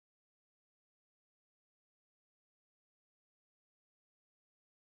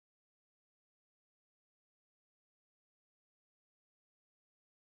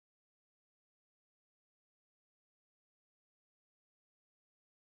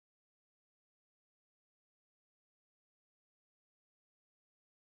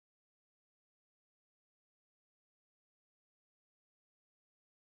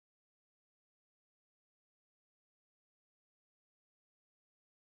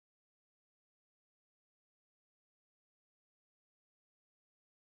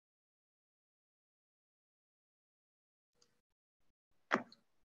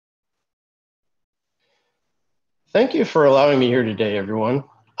Thank you for allowing me here today, everyone.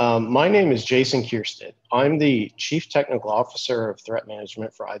 My name is Jason Kierstead. I'm the Chief Technical Officer of Threat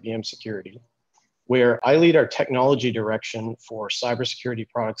Management for IBM Security, where I lead our technology direction for cybersecurity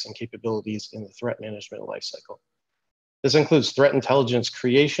products and capabilities in the threat management lifecycle. This includes threat intelligence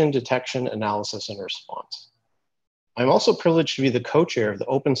creation, detection, analysis, and response. I'm also privileged to be the co-chair of the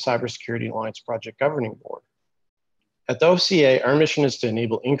Open Cybersecurity Alliance Project Governing Board. At the OCA, our mission is to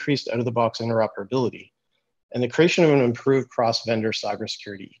enable increased out-of-the-box interoperability and the creation of an improved cross-vendor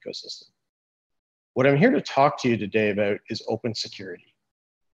cybersecurity ecosystem. What I'm here to talk to you today about is open security.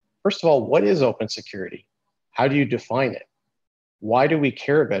 First of all, what is open security? How do you define it? Why do we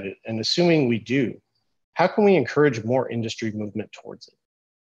care about it? And assuming we do, how can we encourage more industry movement towards it?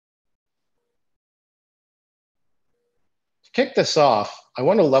 To kick this off, I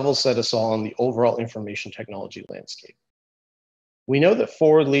want to level set us all on the overall information technology landscape. We know that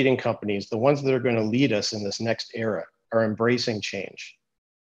forward-leading companies, the ones that are going to lead us in this next era, are embracing change.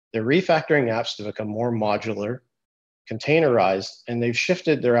 They're refactoring apps to become more modular, containerized, and they've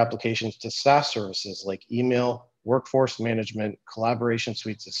shifted their applications to SaaS services like email, workforce management, collaboration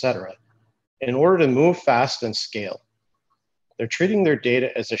suites, etc., in order to move fast and scale. They're treating their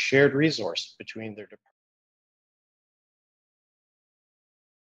data as a shared resource between their departments.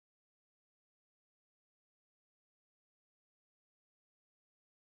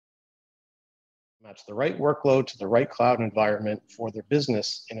 Match the right workload to the right cloud environment for their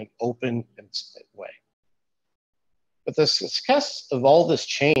business in an open and way. But the success of all this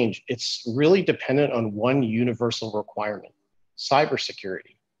change, it's really dependent on one universal requirement: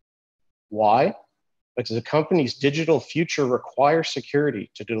 cybersecurity. Why? Because a company's digital future requires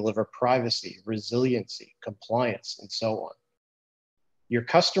security to deliver privacy, resiliency, compliance, and so on. Your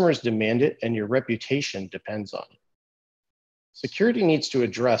customers demand it, and your reputation depends on it. Security needs to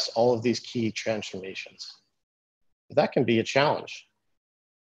address all of these key transformations. But that can be a challenge.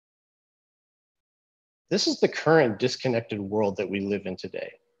 This is the current disconnected world that we live in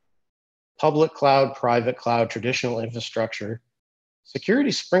today. Public cloud, private cloud, traditional infrastructure,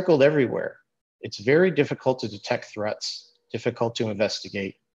 security sprinkled everywhere. It's very difficult to detect threats, difficult to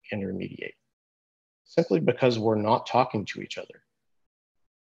investigate and remediate, simply because we're not talking to each other.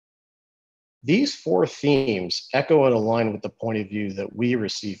 These four themes echo and align with the point of view that we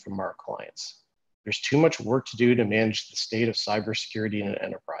receive from our clients. There's too much work to do to manage the state of cybersecurity in an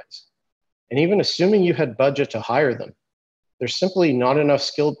enterprise. And even assuming you had budget to hire them, there's simply not enough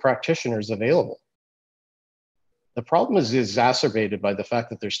skilled practitioners available. The problem is exacerbated by the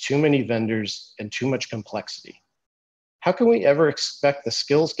fact that there's too many vendors and too much complexity. How can we ever expect the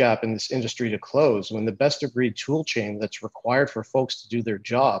skills gap in this industry to close when the best of breed tool chain that's required for folks to do their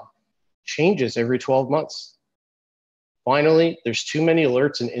job changes every 12 months? Finally, there's too many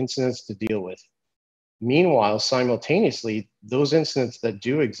alerts and incidents to deal with. Meanwhile, simultaneously, those incidents that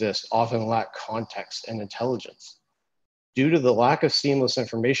do exist often lack context and intelligence due to the lack of seamless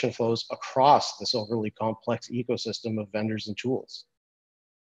information flows across this overly complex ecosystem of vendors and tools.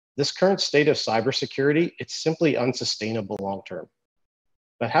 This current state of cybersecurity, it's simply unsustainable long-term.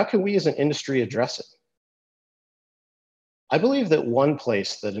 But how can we as an industry address it? I believe that one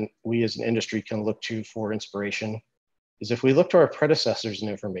place that we as an industry can look to for inspiration is if we look to our predecessors in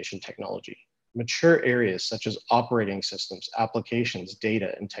information technology, mature areas such as operating systems, applications,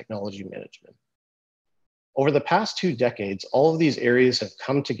 data, and technology management. Over the past 2 decades, all of these areas have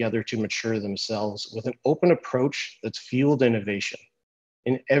come together to mature themselves with an open approach that's fueled innovation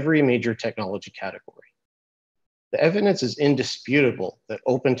in every major technology category. The evidence is indisputable that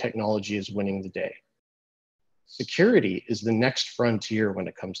open technology is winning the day. Security is the next frontier when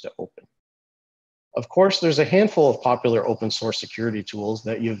it comes to open. Of course, there's a handful of popular open source security tools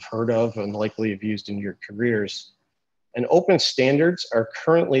that you've heard of and likely have used in your careers. And open standards are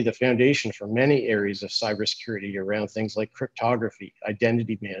currently the foundation for many areas of cybersecurity around things like cryptography,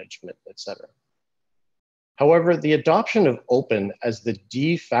 identity management, etc. However, the adoption of open as the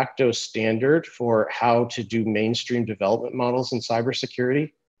de facto standard for how to do mainstream development models in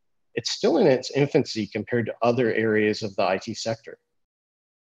cybersecurity, it's still in its infancy compared to other areas of the IT sector.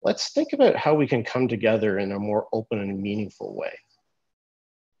 Let's think about how we can come together in a more open and meaningful way.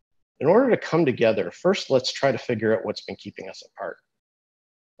 In order to come together, first let's try to figure out what's been keeping us apart.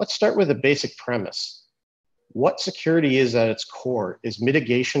 Let's start with a basic premise. What security is at its core is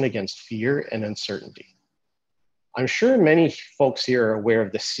mitigation against fear and uncertainty. I'm sure many folks here are aware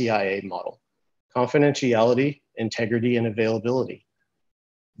of the CIA model: confidentiality, integrity, and availability.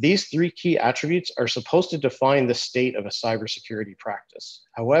 These 3 key attributes are supposed to define the state of a cybersecurity practice.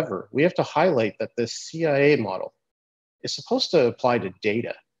 However, we have to highlight that this CIA model is supposed to apply to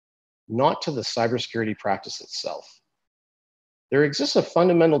data. not to the cybersecurity practice itself. There exists a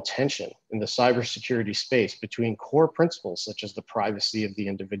fundamental tension in the cybersecurity space between core principles such as the privacy of the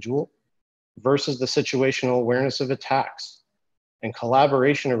individual versus the situational awareness of attacks, and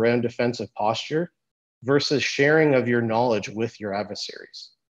collaboration around defensive posture versus sharing of your knowledge with your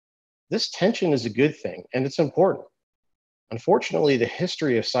adversaries. This tension is a good thing, and it's important. Unfortunately, the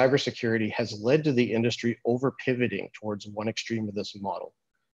history of cybersecurity has led to the industry over pivoting towards one extreme of this model,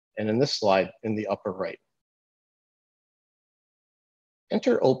 and in this slide, in the upper right.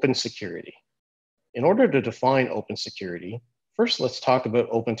 Enter open security. In order to define open security, first let's talk about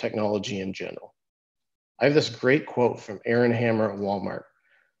open technology in general. I have this great quote from Aaron Hammer at Walmart.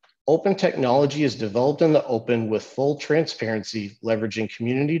 Open technology is developed in the open with full transparency, leveraging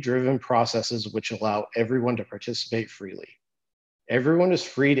community-driven processes which allow everyone to participate freely. Everyone is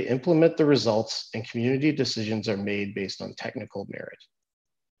free to implement the results, and community decisions are made based on technical merit.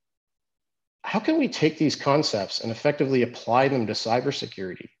 How can we take these concepts and effectively apply them to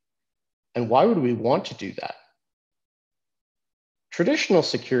cybersecurity? And why would we want to do that? Traditional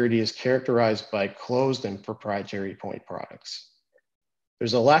security is characterized by closed and proprietary point products.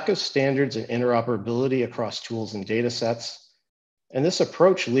 There's a lack of standards and interoperability across tools and data sets, and this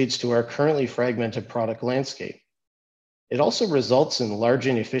approach leads to our currently fragmented product landscape. It also results in large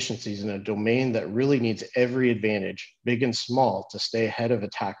inefficiencies in a domain that really needs every advantage, big and small, to stay ahead of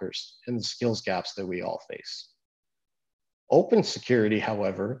attackers and the skills gaps that we all face. Open security,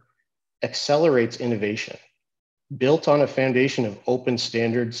 however, accelerates innovation, built on a foundation of open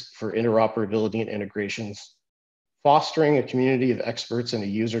standards for interoperability and integrations, fostering a community of experts in a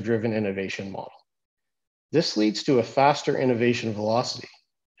user-driven innovation model. This leads to a faster innovation velocity,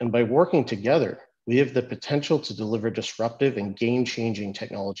 and by working together, we have the potential to deliver disruptive and game-changing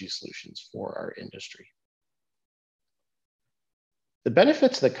technology solutions for our industry. The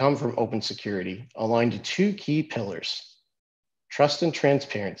benefits that come from open security align to two key pillars: trust and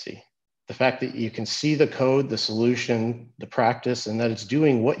transparency. The fact that you can see the code, the solution, the practice, and that it's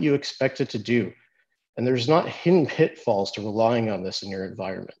doing what you expect it to do. And there's not hidden pitfalls to relying on this in your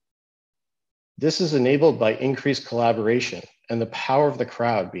environment. This is enabled by increased collaboration and the power of the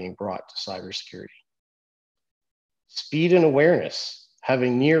crowd being brought to cybersecurity. Speed and awareness,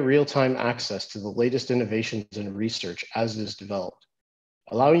 having near real-time access to the latest innovations and research as it is developed,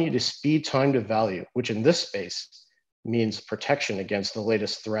 allowing you to speed time to value, which in this space means protection against the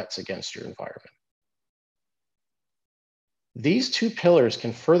latest threats against your environment. These two pillars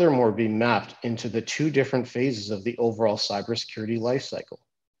can furthermore be mapped into the two different phases of the overall cybersecurity lifecycle: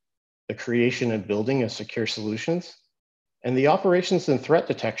 the creation and building of secure solutions, and the operations and threat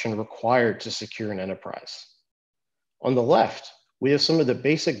detection required to secure an enterprise. On the left, we have some of the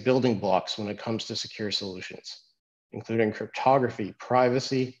basic building blocks when it comes to secure solutions, including cryptography,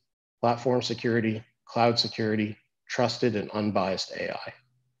 privacy, platform security, cloud security, trusted and unbiased AI.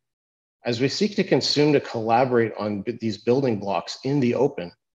 As we seek to consume to collaborate on these building blocks in the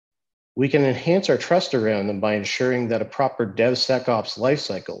open, we can enhance our trust around them by ensuring that a proper DevSecOps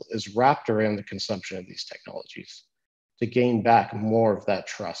lifecycle is wrapped around the consumption of these technologies to gain back more of that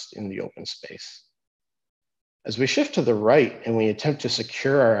trust in the open space. As we shift to the right and we attempt to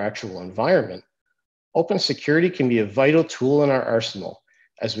secure our actual environment, open security can be a vital tool in our arsenal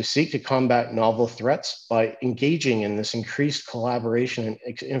as we seek to combat novel threats by engaging in this increased collaboration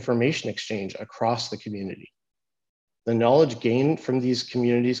and information exchange across the community. The knowledge gained from these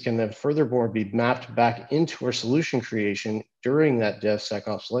communities can then furthermore be mapped back into our solution creation during that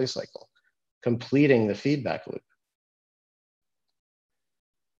DevSecOps lifecycle, completing the feedback loop.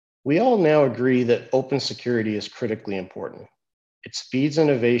 We all now agree that open security is critically important. It speeds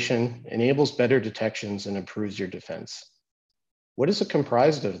innovation, enables better detections, and improves your defense. What is it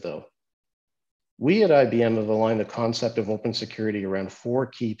comprised of, though? We at IBM have aligned the concept of open security around four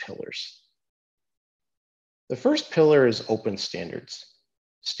key pillars. The first pillar is open standards.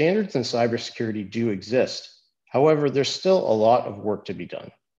 Standards in cybersecurity do exist. However, there's still a lot of work to be done.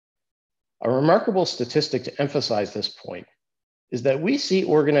 A remarkable statistic to emphasize this point is that we see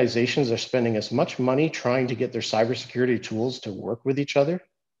organizations are spending as much money trying to get their cybersecurity tools to work with each other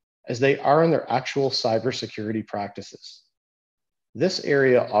as they are in their actual cybersecurity practices. This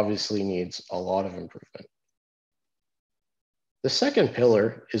area obviously needs a lot of improvement. The second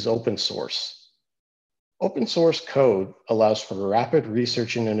pillar is open source. Open source code allows for rapid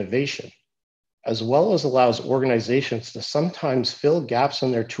research and innovation, as well as allows organizations to sometimes fill gaps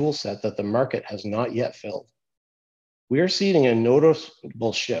in their tool set that the market has not yet filled. We are seeing a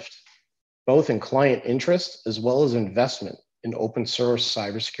noticeable shift, both in client interest as well as investment in open source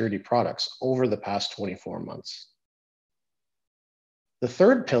cybersecurity products over the past 24 months. The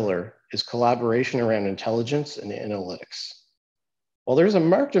third pillar is collaboration around intelligence and analytics. While there's a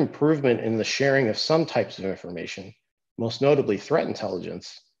marked improvement in the sharing of some types of information, most notably threat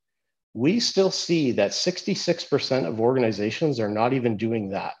intelligence, we still see that 66% of organizations are not even doing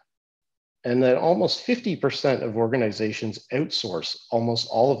that, and that almost 50% of organizations outsource almost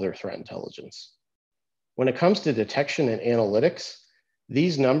all of their threat intelligence. When it comes to detection and analytics,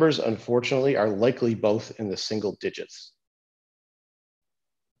 these numbers, unfortunately, are likely both in the single digits.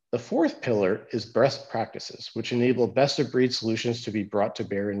 The fourth pillar is best practices, which enable best-of-breed solutions to be brought to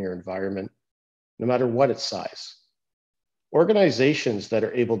bear in your environment, no matter what its size. Organizations that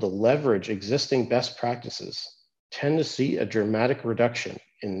are able to leverage existing best practices tend to see a dramatic reduction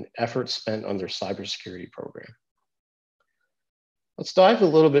in effort spent on their cybersecurity program. Let's dive a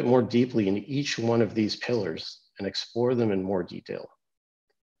little bit more deeply into each one of these pillars and explore them in more detail.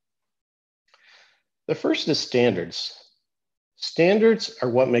 The first is standards. Standards are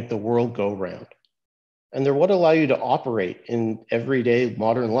what make the world go round, and they're what allow you to operate in everyday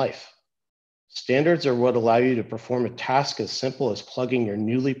modern life. Standards are what allow you to perform a task as simple as plugging your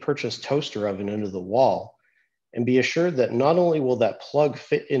newly purchased toaster oven into the wall and be assured that not only will that plug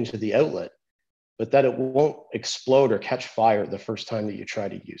fit into the outlet, but that it won't explode or catch fire the first time that you try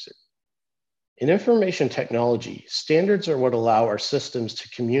to use it. In information technology, standards are what allow our systems to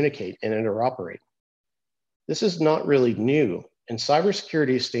communicate and interoperate. This is not really new, and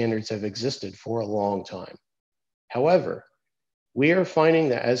cybersecurity standards have existed for a long time. However, we are finding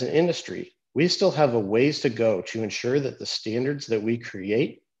that as an industry, we still have a ways to go to ensure that the standards that we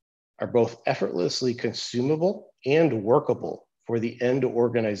create are both effortlessly consumable and workable for the end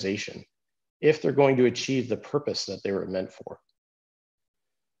organization if they're going to achieve the purpose that they were meant for.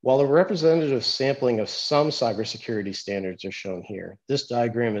 While a representative sampling of some cybersecurity standards are shown here, this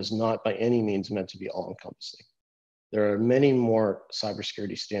diagram is not by any means meant to be all-encompassing. There are many more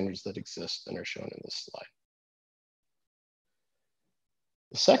cybersecurity standards that exist than are shown in this slide.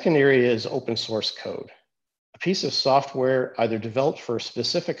 The second area is open source code, a piece of software either developed for a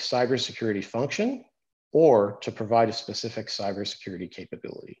specific cybersecurity function or to provide a specific cybersecurity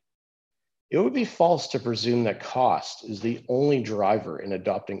capability. It would be false to presume that cost is the only driver in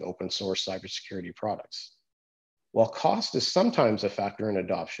adopting open source cybersecurity products. While cost is sometimes a factor in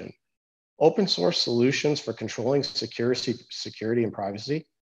adoption, open source solutions for controlling security and privacy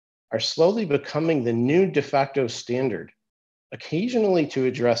are slowly becoming the new de facto standard, occasionally to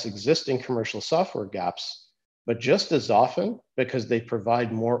address existing commercial software gaps, but just as often because they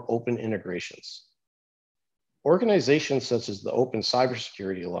provide more open integrations. Organizations such as the Open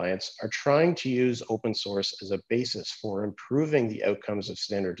Cybersecurity Alliance are trying to use open source as a basis for improving the outcomes of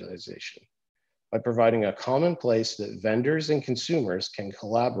standardization by providing a common place that vendors and consumers can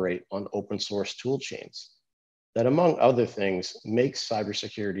collaborate on open source tool chains that, among other things, make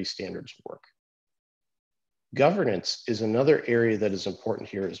cybersecurity standards work. Governance is another area that is important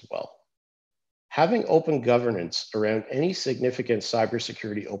here as well. Having open governance around any significant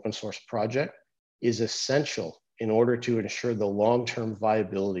cybersecurity open source project is essential in order to ensure the long-term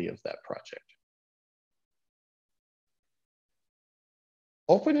viability of that project.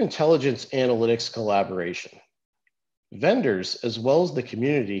 Open intelligence analytics collaboration. Vendors, as well as the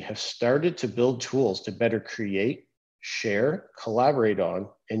community, have started to build tools to better create, share, collaborate on,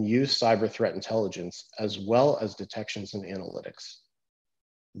 and use cyber threat intelligence, as well as detections and analytics.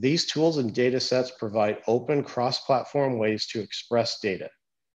 These tools and data sets provide open cross-platform ways to express data,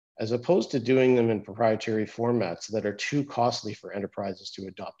 as opposed to doing them in proprietary formats that are too costly for enterprises to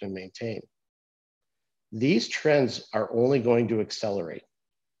adopt and maintain. These trends are only going to accelerate,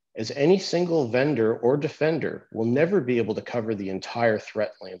 as any single vendor or defender will never be able to cover the entire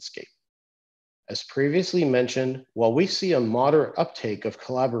threat landscape. As previously mentioned, while we see a moderate uptake of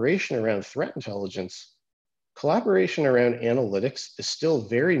collaboration around threat intelligence, collaboration around analytics is still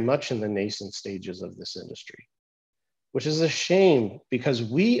very much in the nascent stages of this industry, which is a shame because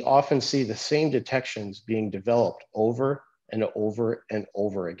we often see the same detections being developed over and over and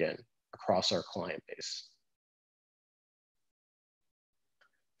over again across our client base.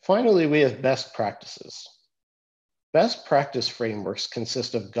 Finally, we have best practices. Best practice frameworks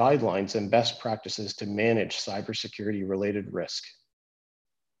consist of guidelines and best practices to manage cybersecurity-related risk.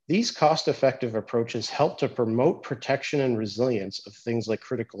 These cost-effective approaches help to promote protection and resilience of things like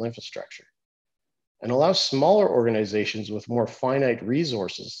critical infrastructure, and allow smaller organizations with more finite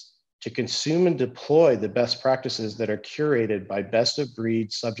resources to consume and deploy the best practices that are curated by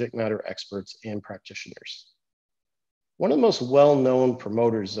best-of-breed subject matter experts and practitioners. One of the most well-known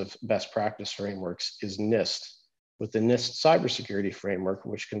promoters of best practice frameworks is NIST, with the NIST cybersecurity framework,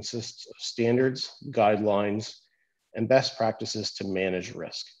 which consists of standards, guidelines, and best practices to manage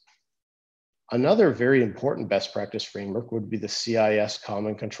risk. Another very important best practice framework would be the CIS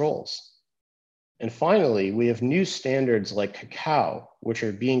common controls. And finally, we have new standards like Cacao, which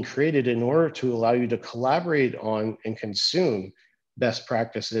are being created in order to allow you to collaborate on and consume best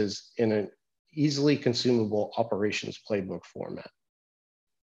practices in an easily consumable operations playbook format.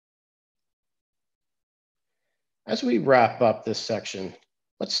 As we wrap up this section,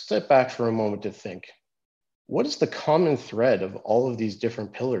 let's step back for a moment to think. What is the common thread of all of these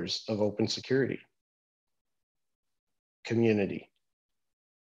different pillars of open security? Community.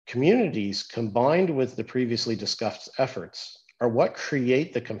 Communities combined with the previously discussed efforts are what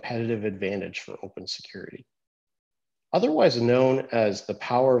create the competitive advantage for open security. Otherwise known as the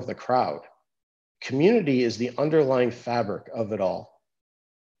power of the crowd, community is the underlying fabric of it all.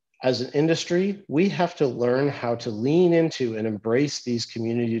 As an industry, we have to learn how to lean into and embrace these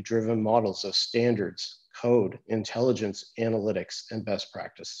community-driven models of standards, code, intelligence, analytics, and best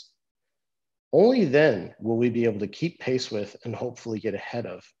practice. Only then will we be able to keep pace with and hopefully get ahead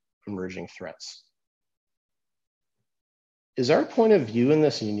of emerging threats. Is our point of view in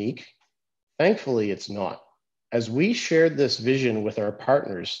this unique? Thankfully, it's not. As we shared this vision with our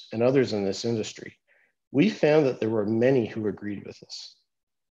partners and others in this industry, we found that there were many who agreed with us.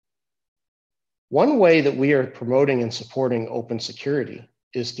 One way that we are promoting and supporting open security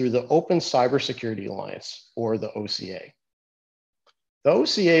is through the Open Cybersecurity Alliance, or the OCA. The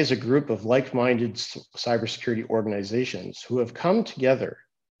OCA is a group of like-minded cybersecurity organizations who have come together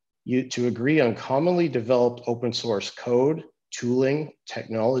to agree on commonly developed open source code, tooling,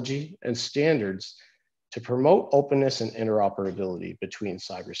 technology, and standards to promote openness and interoperability between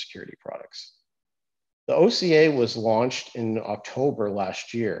cybersecurity products. The OCA was launched in October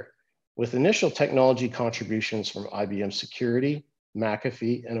last year with initial technology contributions from IBM Security,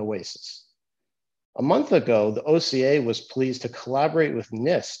 McAfee, and Oasis. A month ago, the OCA was pleased to collaborate with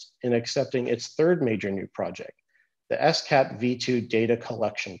NIST in accepting its third major new project, the SCAP v2 data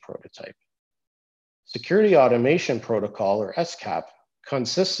collection prototype. Security Automation Protocol, or SCAP,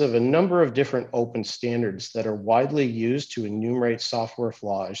 consists of a number of different open standards that are widely used to enumerate software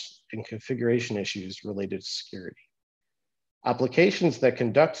flaws and configuration issues related to security. Applications that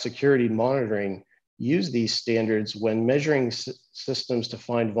conduct security monitoring use these standards when measuring systems to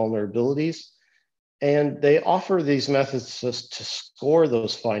find vulnerabilities, and they offer these methods to score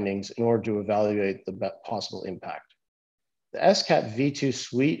those findings in order to evaluate the possible impact. The SCAP v2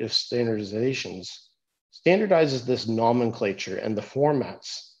 suite of standardizations standardizes this nomenclature and the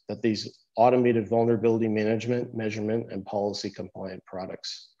formats that these automated vulnerability management, measurement, and policy compliant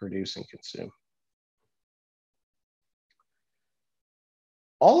products produce and consume.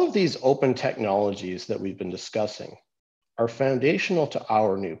 All of these open technologies that we've been discussing are foundational to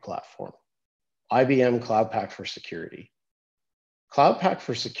our new platform, IBM Cloud Pak for Security. Cloud Pak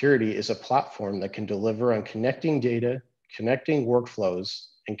for Security is a platform that can deliver on connecting data, connecting workflows,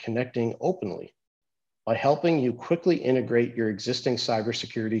 and connecting openly by helping you quickly integrate your existing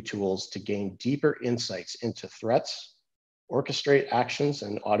cybersecurity tools to gain deeper insights into threats, orchestrate actions,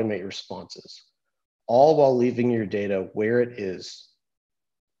 and automate responses, all while leaving your data where it is.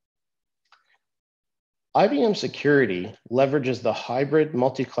 IBM Security leverages the hybrid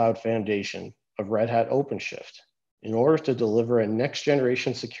multi-cloud foundation of Red Hat OpenShift in order to deliver a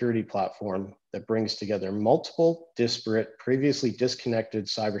next-generation security platform that brings together multiple disparate, previously disconnected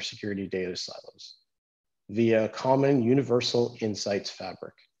cybersecurity data silos via a common universal insights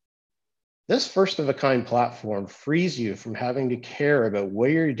fabric. This first-of-a-kind platform frees you from having to care about where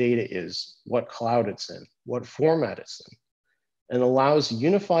your data is, what cloud it's in, what format it's in, and allows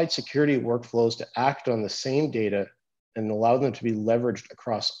unified security workflows to act on the same data and allow them to be leveraged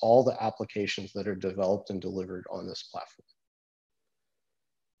across all the applications that are developed and delivered on this platform.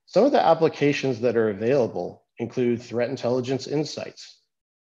 Some of the applications that are available include threat intelligence insights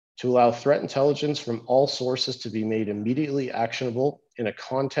to allow threat intelligence from all sources to be made immediately actionable in a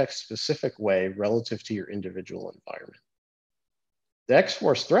context-specific way relative to your individual environment. The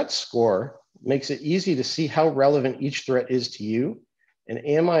X-Force Threat Score makes it easy to see how relevant each threat is to you, and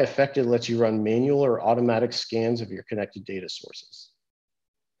AMI Affected lets you run manual or automatic scans of your connected data sources.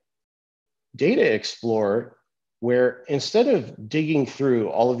 Data Explorer, where instead of digging through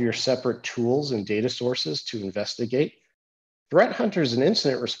all of your separate tools and data sources to investigate, threat hunters and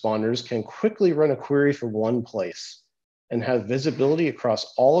incident responders can quickly run a query from one place and have visibility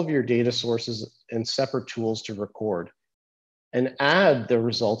across all of your data sources and separate tools to record, and add the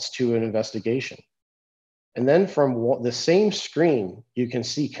results to an investigation. And then from the same screen, you can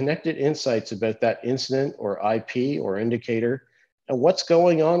see connected insights about that incident or IP or indicator and what's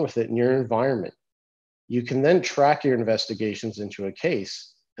going on with it in your environment. You can then track your investigations into a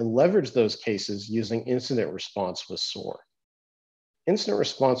case and leverage those cases using incident response with SOAR. Incident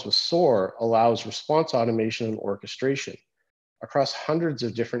response with SOAR allows response automation and orchestration across hundreds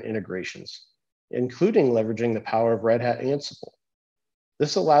of different integrations, including leveraging the power of Red Hat Ansible.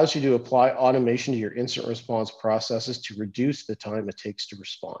 This allows you to apply automation to your incident response processes to reduce the time it takes to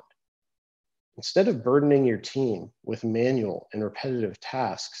respond. Instead of burdening your team with manual and repetitive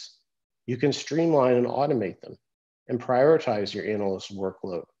tasks, you can streamline and automate them and prioritize your analyst's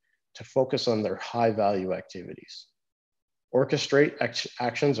workload to focus on their high-value activities. Orchestrate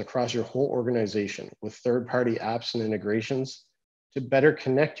actions across your whole organization with third-party apps and integrations to better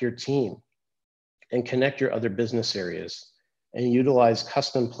connect your team and connect your other business areas, and utilize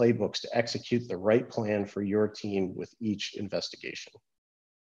custom playbooks to execute the right plan for your team with each investigation.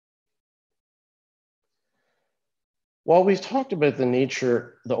 While we've talked about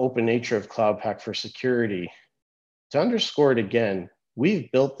the open nature of Cloud Pak for Security, to underscore it again,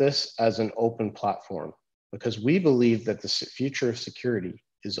 we've built this as an open platform because we believe that the future of security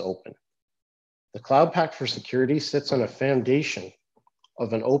is open. The Cloud Pak for Security sits on a foundation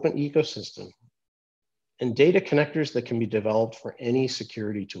of an open ecosystem and data connectors that can be developed for any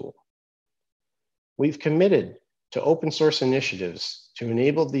security tool. We've committed to open source initiatives to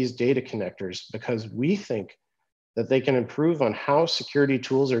enable these data connectors because we think that they can improve on how security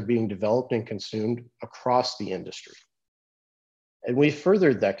tools are being developed and consumed across the industry. And we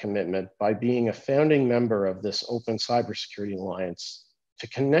furthered that commitment by being a founding member of this Open Cybersecurity Alliance to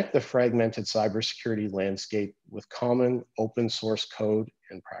connect the fragmented cybersecurity landscape with common open source code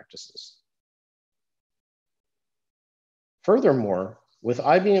and practices. Furthermore, with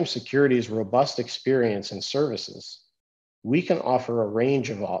IBM Security's robust experience and services, we can offer a range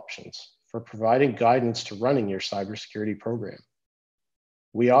of options for providing guidance to running your cybersecurity program.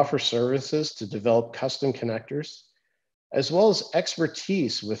 We offer services to develop custom connectors, as well as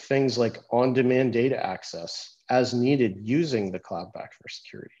expertise with things like on-demand data access as needed using the Cloud Pak for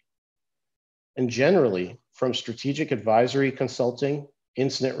Security. And generally, from strategic advisory consulting,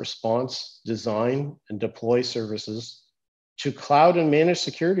 incident response, design, and deploy services, to cloud and managed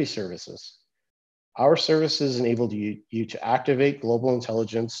security services, our services enable you to activate global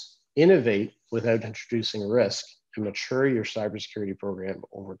intelligence, innovate without introducing risk, and mature your cybersecurity program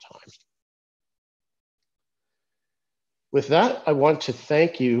over time. With that, I want to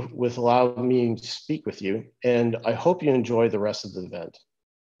thank you with allowing me to speak with you, and I hope you enjoy the rest of the event.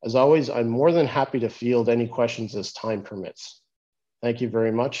 As always, I'm more than happy to field any questions as time permits. Thank you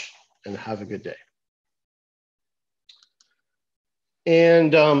very much, and have a good day.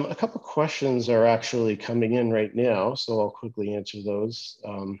 And a couple questions are actually coming in right now, so I'll quickly answer those.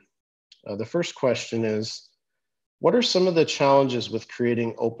 The first question is, what are some of the challenges with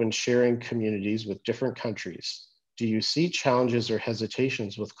creating open sharing communities with different countries? Do you see challenges or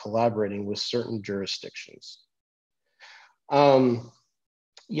hesitations with collaborating with certain jurisdictions?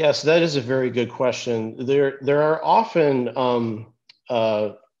 Yes, that is a very good question. There are often,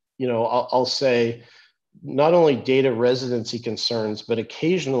 I'll say, not only data residency concerns, but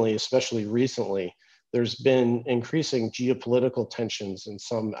occasionally, especially recently, there's been increasing geopolitical tensions in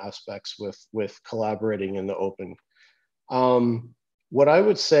some aspects with collaborating in the open. What I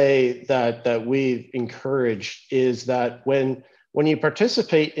would say that we've encouraged is that when you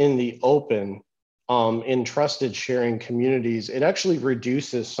participate in the open, in trusted sharing communities, it actually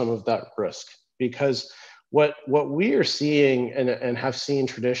reduces some of that risk, because what we are seeing and have seen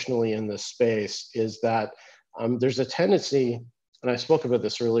traditionally in this space is that there's a tendency, and I spoke about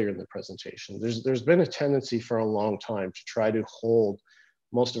this earlier in the presentation, there's been a tendency for a long time to try to hold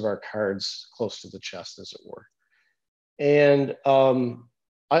most of our cards close to the chest, as it were. And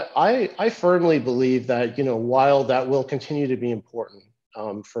I firmly believe that, while that will continue to be important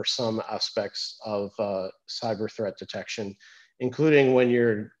for some aspects of cyber threat detection, including when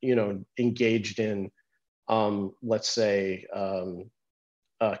you're, engaged in, let's say,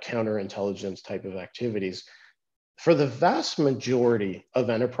 counterintelligence type of activities, for the vast majority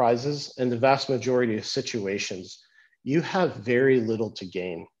of enterprises and the vast majority of situations, you have very little to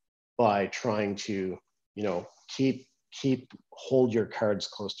gain by trying to, hold your cards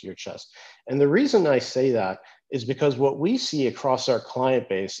close to your chest. And the reason I say that is because what we see across our client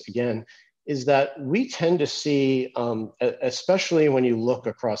base, again, is that we tend to see, especially when you look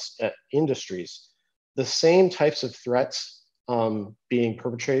across industries, the same types of threats being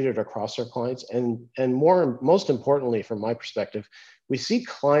perpetrated across our clients. And most importantly, from my perspective, we see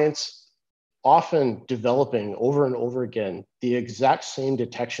clients often developing over and over again the exact same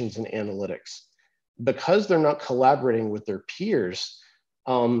detections and analytics. Because they're not collaborating with their peers,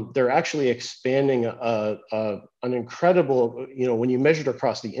 they're actually expanding an incredible, when you measure it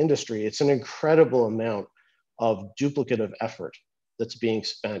across the industry, it's an incredible amount of duplicative effort that's being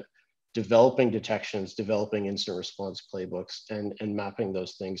spent developing detections, developing incident response playbooks, and mapping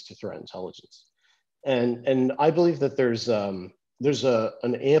those things to threat intelligence. And I believe that there's an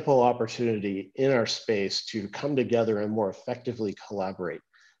ample opportunity in our space to come together and more effectively collaborate.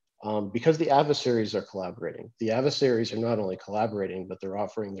 Because the adversaries are collaborating. The adversaries are not only collaborating, but they're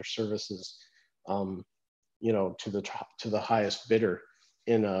offering their services, to the highest bidder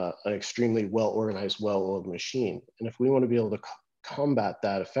in an extremely well-organized, well-oiled machine. And if we want to be able to combat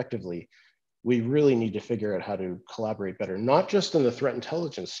that effectively, we really need to figure out how to collaborate better, not just in the threat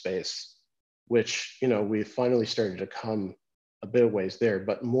intelligence space, which we've finally started to come a bit of ways there,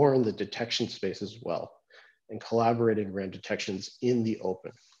 but more in the detection space as well, and collaborating around detections in the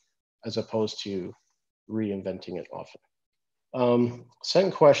open, as opposed to reinventing it often.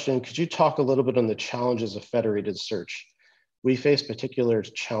 Second question, could you talk a little bit on the challenges of federated search? We face particular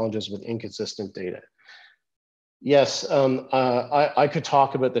challenges with inconsistent data. Yes, I could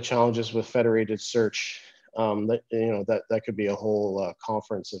talk about the challenges with federated search. That could be a whole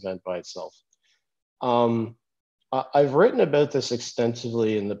conference event by itself. I've written about this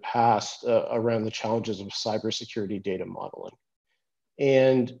extensively in the past around the challenges of cybersecurity data modeling.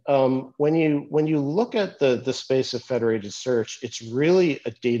 And when you look at the space of federated search, it's really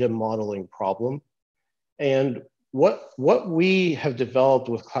a data modeling problem. And what we have developed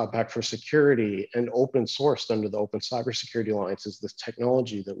with Cloud Pack for Security and open sourced under the Open Cybersecurity Alliance is this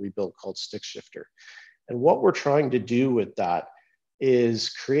technology that we built called Stick Shifter. And what we're trying to do with that is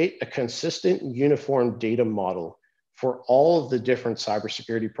create a consistent, uniform data model for all of the different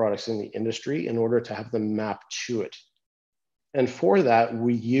cybersecurity products in the industry in order to have them map to it. And for that,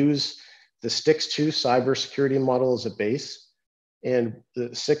 we use the STIX2 cybersecurity model as a base and the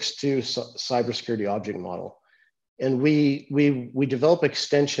STIX2 cybersecurity object model. And we develop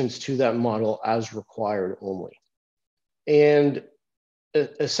extensions to that model as required only. And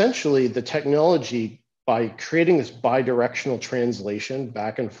essentially, the technology, by creating this bidirectional translation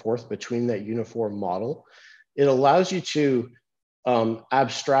back and forth between that uniform model, it allows you to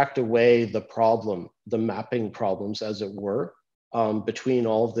abstract away the problem, the mapping problems, as it were, between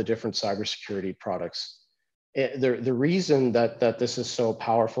all of the different cybersecurity products. The reason that this is so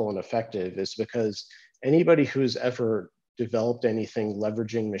powerful and effective is because anybody who's ever developed anything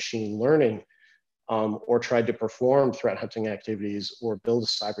leveraging machine learning or tried to perform threat hunting activities or build a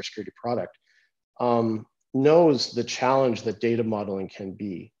cybersecurity product knows the challenge that data modeling can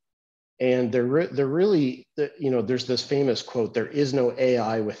be. And they're really, there's this famous quote, there is no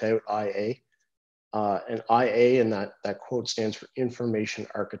AI without IA. And IA, and that quote stands for information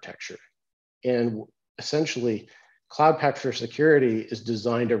architecture. And essentially, Cloud Pack for Security is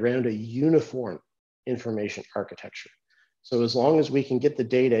designed around a uniform information architecture. So as long as we can get the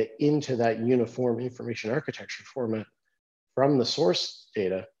data into that uniform information architecture format from the source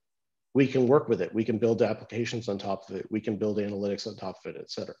data, we can work with it. We can build applications on top of it. We can build analytics on top of it,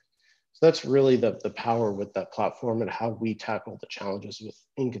 et cetera. So that's really the power with that platform and how we tackle the challenges with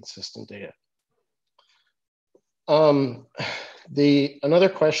inconsistent data. Another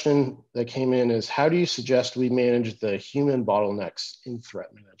question that came in is, how do you suggest we manage the human bottlenecks in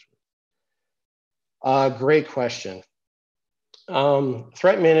threat management? Great question.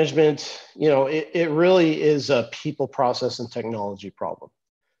 Threat management, it really is a people, process, and technology problem.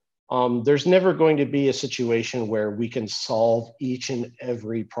 There's never going to be a situation where we can solve each and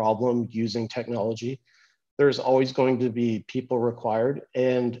every problem using technology. There's always going to be people required,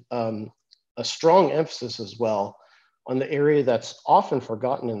 and a strong emphasis as well on the area that's often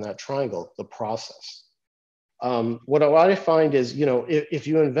forgotten in that triangle, the process. What I find is, if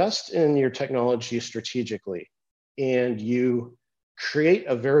you invest in your technology strategically and you create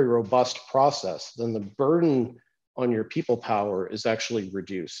a very robust process, then the burden on your people power is actually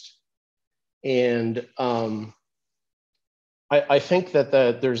reduced. And I think that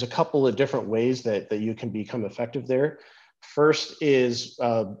there's a couple of different ways that you can become effective there. First is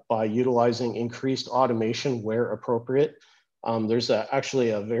by utilizing increased automation where appropriate. There's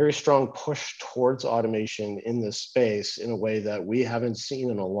actually a very strong push towards automation in this space in a way that we haven't seen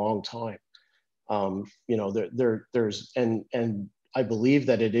in a long time. There's I believe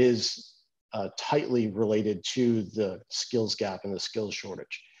that it is tightly related to the skills gap and the skills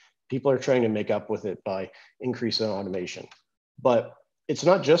shortage. People are trying to make up with it by increasing automation. But it's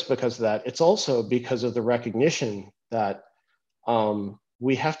not just because of that, it's also because of the recognition that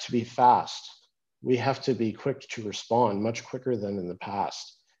we have to be fast. We have to be quick to respond, much quicker than in the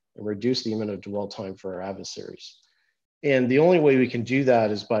past, and reduce the amount of dwell time for our adversaries. And the only way we can do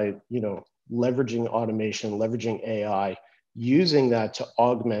that is by, leveraging automation, leveraging AI, using that to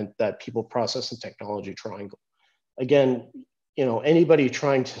augment that people, process, and technology triangle. Again, anybody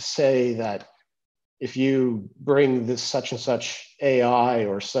trying to say that if you bring this such and such AI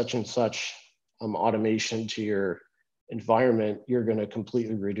or such and such automation to your environment, you're going to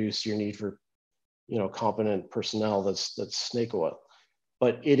completely reduce your need for, competent personnel. That's snake oil.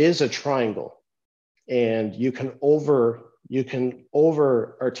 But it is a triangle, and you can over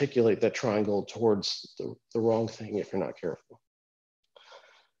articulate that triangle towards the wrong thing if you're not careful.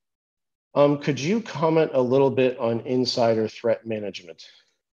 Could you comment a little bit on insider threat management?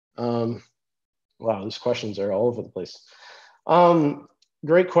 Wow, these questions are all over the place.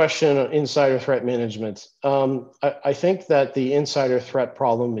 Great question on insider threat management. I think that the insider threat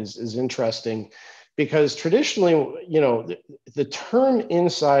problem is interesting because traditionally, the term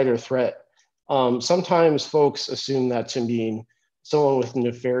insider threat, sometimes folks assume that to mean someone with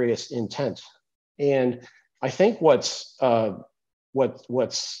nefarious intent. And I think what's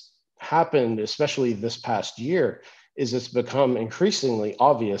happened, especially this past year, is it's become increasingly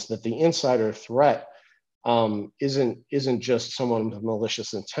obvious that the insider threat isn't just someone with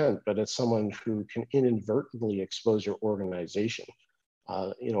malicious intent, but it's someone who can inadvertently expose your organization.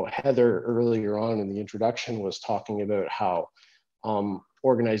 Heather earlier on in the introduction was talking about how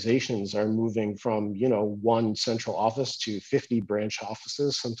organizations are moving from one central office to 50 branch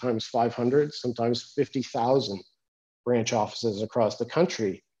offices, sometimes 500, sometimes 50,000 branch offices across the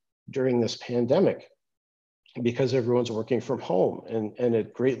country during this pandemic, because everyone's working from home, and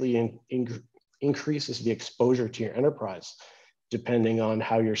it greatly increases the exposure to your enterprise, depending on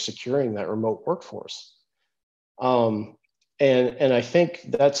how you're securing that remote workforce. And I think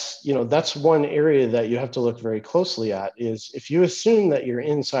that's one area that you have to look very closely at, is if you assume that your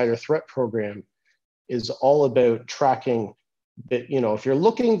insider threat program is all about tracking, if you're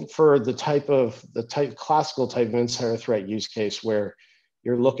looking for the classical type of insider threat use case where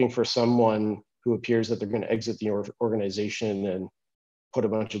you're looking for someone who appears that they're going to exit the organization and put a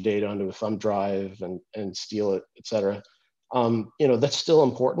bunch of data onto a thumb drive and steal it, et cetera, that's still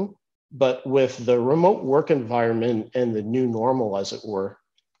important. But with the remote work environment and the new normal, as it were,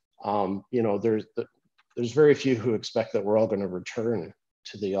 there's very few who expect that we're all going to return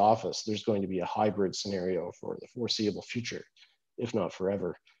to the office. There's going to be a hybrid scenario for the foreseeable future, if not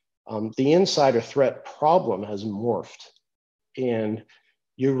forever. The insider threat problem has morphed, and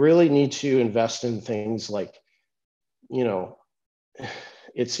you really need to invest in things like,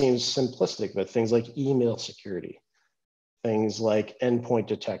 it seems simplistic, but things like email security, things like endpoint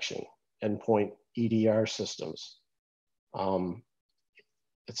detection, endpoint EDR systems,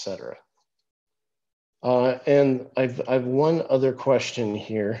 et cetera. And I've one other question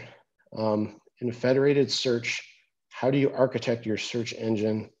here. In a federated search, how do you architect your search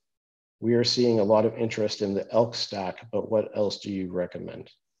engine? We are seeing a lot of interest in the ELK stack, but what else do you recommend?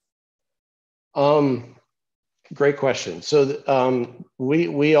 Great question. So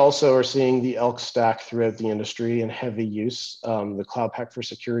we also are seeing the ELK stack throughout the industry in heavy use. The Cloud Pak for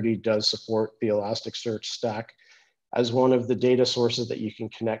Security does support the Elasticsearch stack as one of the data sources that you can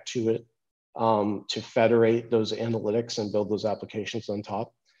connect to it to federate those analytics and build those applications on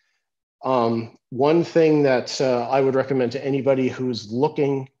top. One thing that I would recommend to anybody who's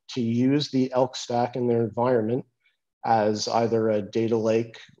looking to use the ELK stack in their environment as either a data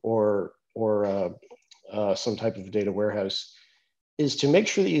lake or some type of data warehouse is to make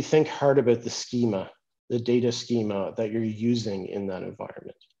sure that you think hard about the schema, the data schema that you're using in that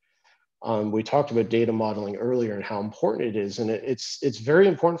environment. We talked about data modeling earlier and how important it is, and it's very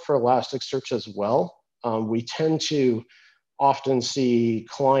important for Elasticsearch as well. We tend to often see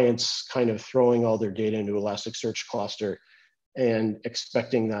clients kind of throwing all their data into Elasticsearch cluster and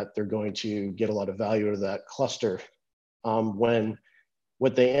expecting that they're going to get a lot of value out of that cluster, when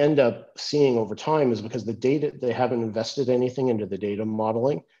what they end up seeing over time is because the data, they haven't invested anything into the data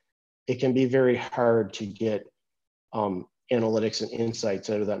modeling, it can be very hard to get analytics and insights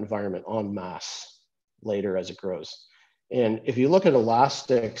out of that environment en masse later as it grows. And if you look at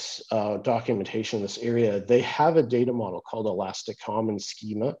Elastic's documentation in this area, they have a data model called Elastic Common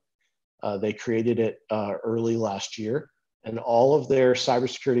Schema. They created it early last year, and all of their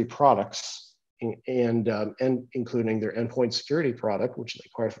cybersecurity products, and including their endpoint security product, which they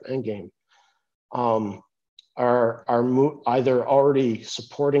acquired from Endgame, are either already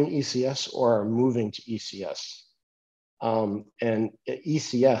supporting ECS or are moving to ECS. And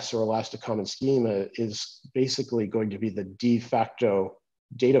ECS, or Elastic Common Schema, is basically going to be the de facto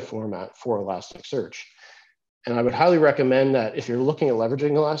data format for Elasticsearch. And I would highly recommend that if you're looking at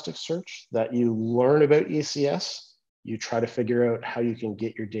leveraging Elasticsearch, that you learn about ECS You try to figure out how you can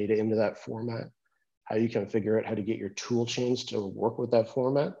get your data into that format, how you can figure out how to get your tool chains to work with that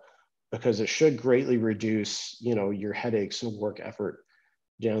format, because it should greatly reduce, your headaches and work effort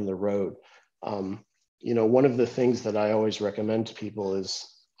down the road. One of the things that I always recommend to people is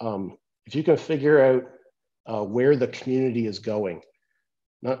if you can figure out where the community is going,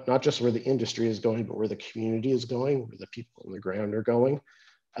 not just where the industry is going, but where the community is going, where the people on the ground are going,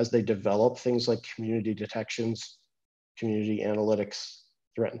 as they develop things like community detections, community analytics,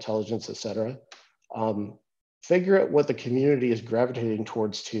 threat intelligence, et cetera. Figure out what the community is gravitating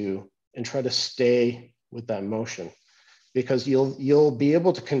towards and try to stay with that motion, because you'll be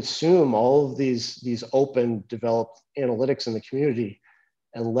able to consume all of these open developed analytics in the community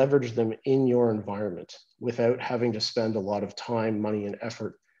and leverage them in your environment without having to spend a lot of time, money, and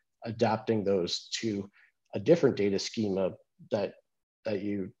effort adapting those to a different data schema that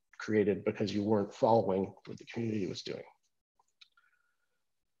you created because you weren't following what the community was doing.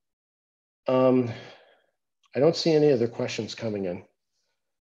 I don't see any other questions coming in.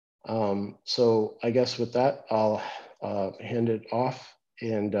 So I guess with that, I'll hand it off,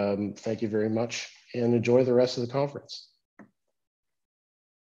 and thank you very much, and enjoy the rest of the conference.